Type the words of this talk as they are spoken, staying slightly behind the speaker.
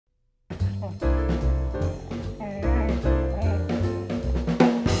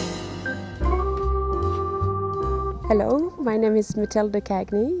Hello, my name is Mathilde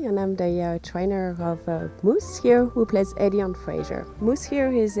DeCagney and I'm the trainer of Moose here, who plays Eddie on Frasier. Moose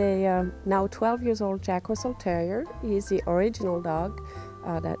here is a now 12 years old Jack Russell Terrier. He's the original dog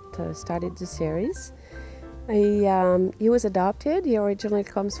that started the series. He was adopted. He originally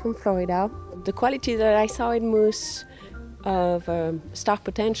comes from Florida. The quality that I saw in Moose of star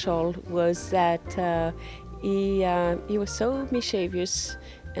potential was that he was so mischievous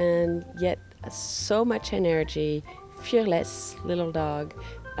and yet so much energy, fearless little dog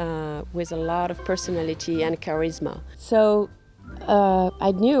with a lot of personality and charisma. So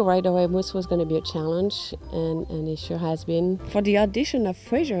I knew right away Moose was going to be a challenge, and it sure has been. For the audition of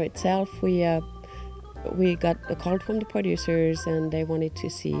Frasier itself, we got a call from the producers and they wanted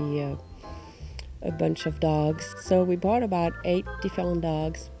to see a bunch of dogs. So we brought about 8 different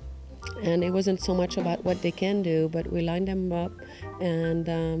dogs. And it wasn't so much about what they can do, but we lined them up, and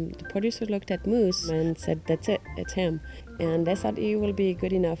the producer looked at Moose and said, "That's it, it's him." And they thought he will be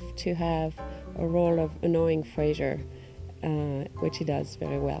good enough to have a role of annoying Frasier, which he does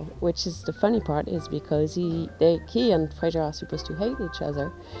very well. Which is the funny part, is because he and Frasier are supposed to hate each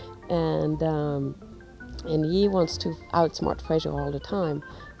other, and he wants to outsmart Frasier all the time,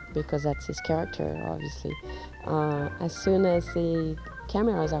 because that's his character, obviously. As soon as the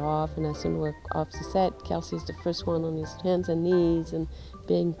cameras are off and as soon as we're off the set, Kelsey's the first one on his hands and knees and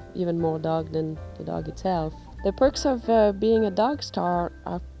being even more dog than the dog itself. The perks of being a dog star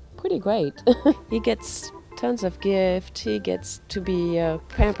are pretty great. He gets tons of gifts. He gets to be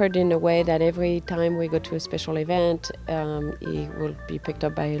pampered in a way that every time we go to a special event, he will be picked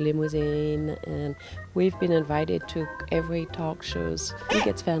up by a limousine, and we've been invited to every talk shows. He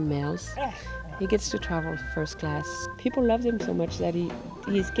gets fan mails. He gets to travel first class. People love him so much that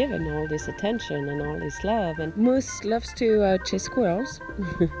he's given all this attention and all this love. And Moose loves to chase squirrels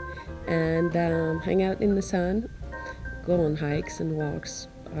and hang out in the sun, go on hikes and walks.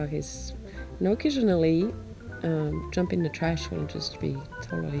 Occasionally, jump in the trash will just be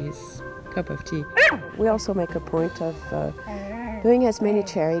totally his cup of tea. We also make a point of doing as many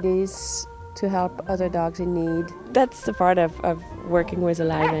charities to help other dogs in need. That's the part of working with a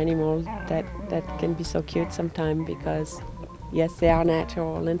live animal that can be so cute sometimes, because yes, they are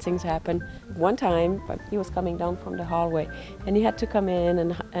natural and things happen. One time he was coming down from the hallway and he had to come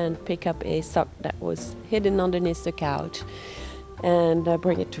in and pick up a sock that was hidden underneath the couch and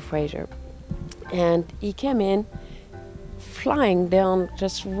bring it to Frasier. And he came in flying down,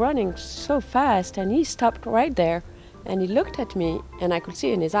 just running so fast, and he stopped right there. And he looked at me, and I could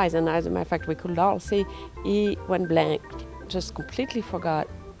see in his eyes, and as a matter of fact, we could all see, he went blank, just completely forgot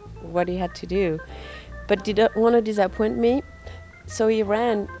what he had to do, but didn't want to disappoint me, so he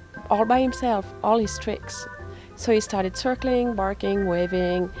ran all by himself, all his tricks. So he started circling, barking,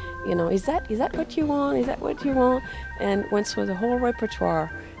 waving, is that what you want? Is that what you want? And went through the whole repertoire,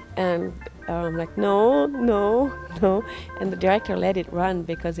 and I'm like, no, and the director let it run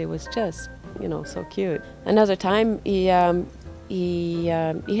because it was just so cute. Another time he had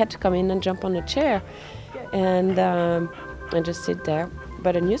to come in and jump on a chair and just sit there,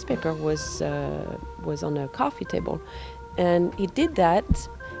 but a newspaper was on a coffee table, and he did that,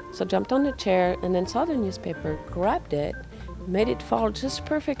 so jumped on the chair and then saw the newspaper, grabbed it, made it fall just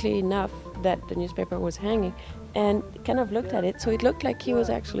perfectly enough that the newspaper was hanging, and kind of looked at it, so it looked like he was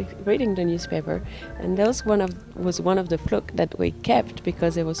actually reading the newspaper. And that was one of the fluke that we kept,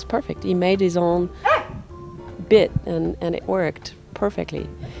 because it was perfect. He made his own bit, and it worked perfectly.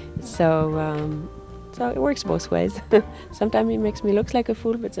 So it works both ways. Sometimes he makes me look like a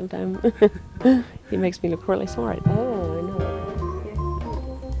fool, but sometimes he makes me look really smart. Oh.